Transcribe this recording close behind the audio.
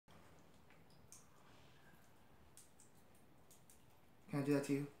I do that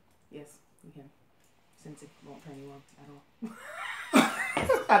to you? Yes, you can. Since it won't turn you on at all.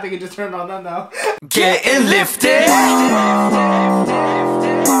 I think it just turned on that now. Getting lifted.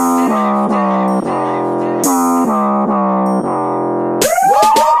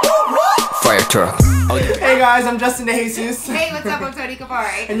 Fire truck. Hey guys, I'm Justin DeJesus. Hey, what's up? I'm Tony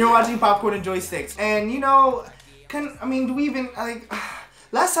Kafari. And you're watching Popcorn and Joysticks. And you know, do we even, like,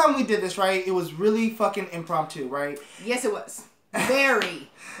 last time we did this, right, it was really fucking impromptu, right? Yes, it was. Very.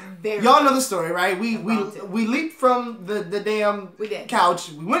 Y'all know the story, right? We leaped from the damn couch.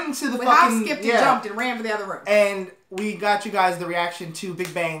 We went into the fucking... skipped and jumped and ran for the other room. And we got you guys the reaction to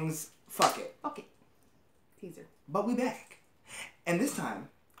Big Bang's Fuck It. Fuck It. Teaser. But we back. And this time...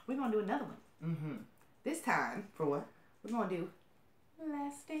 we're going to do another one. Mm-hmm. This time... for what? We're going to do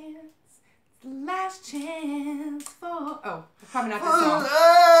Last Dance. It's the last chance for... oh, probably not this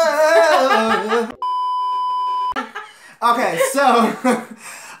song. Okay, so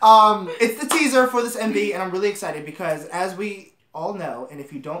it's the teaser for this MV, and I'm really excited because, as we all know, and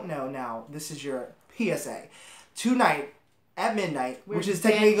if you don't know now, this is your PSA. Tonight at midnight, which is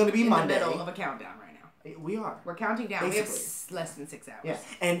technically going to be Monday. We're in the middle of a countdown right now. We are. We're counting down. Basically. We have less than 6 hours. Yeah,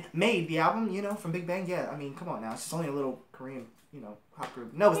 and Made, the album, you know, from Big Bang. Yeah, I mean, come on now, it's just only a little Korean, you know, pop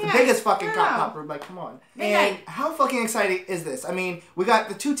group. No, it's the biggest fucking pop group. Like, come on. And how fucking exciting is this? I mean, we got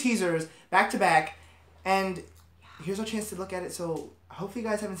the 2 teasers back to back, and here's our chance to look at it. So hopefully you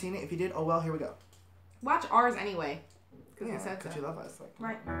guys haven't seen it. If you did, oh well, here we go. Watch ours anyway. Yeah, because you love us. Like,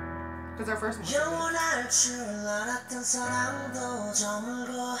 right. Because our first one.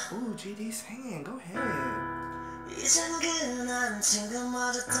 Ooh, GD singing. Go ahead. He sounds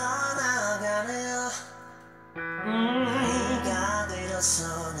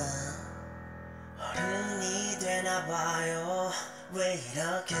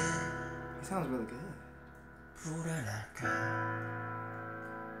really good.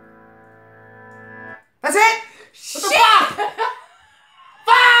 That's it! What the fuck?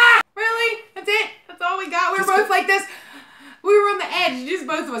 Fuck! Really? That's it? That's all we got? We were both like this. We were on the edge. Just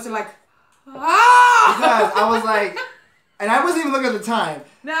both of us are like, ah! Because I was like, and I wasn't even looking at the time.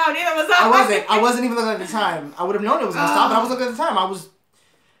 No, neither was I. I wasn't even looking at the time. I would have known it was going to stop, but I was looking at the time. I was...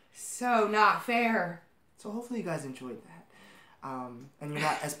 so not fair. So hopefully you guys enjoyed that. And you're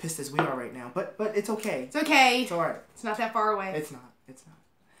not as pissed as we are right now. But it's okay. It's okay. It's alright. It's not that far away. It's not. It's not.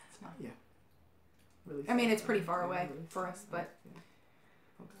 It's not. Yeah. Really. I mean, it's pretty far away for us, but...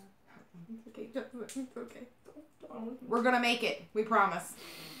 okay. It's okay. We're gonna make it. We promise.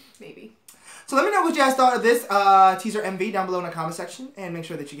 Maybe. So let me know what you guys thought of this teaser MV down below in the comment section. And make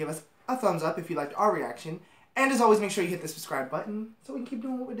sure that you give us a thumbs up if you liked our reaction. And as always, make sure you hit the subscribe button so we can keep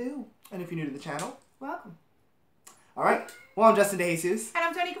doing what we do. And if you're new to the channel, welcome. Alright. Well, I'm Justin DeJesus. And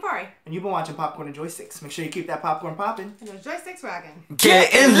I'm Tony Kafari. And you've been watching Popcorn and Joysticks. Make sure you keep that popcorn popping. And those joysticks rocking.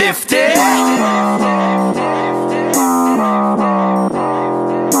 Getting lifted.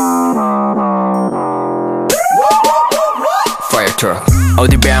 Fire truck.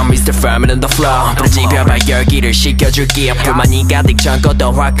 어디 bound Mr. Firm in the flow. 불지펴봐 열기를 식혀줄게. 불만이 가득 참고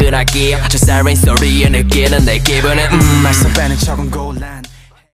더 화끈하게. 저 siren 소리에 느끼는 내 기분은 말썽 빼는 척은 곤란.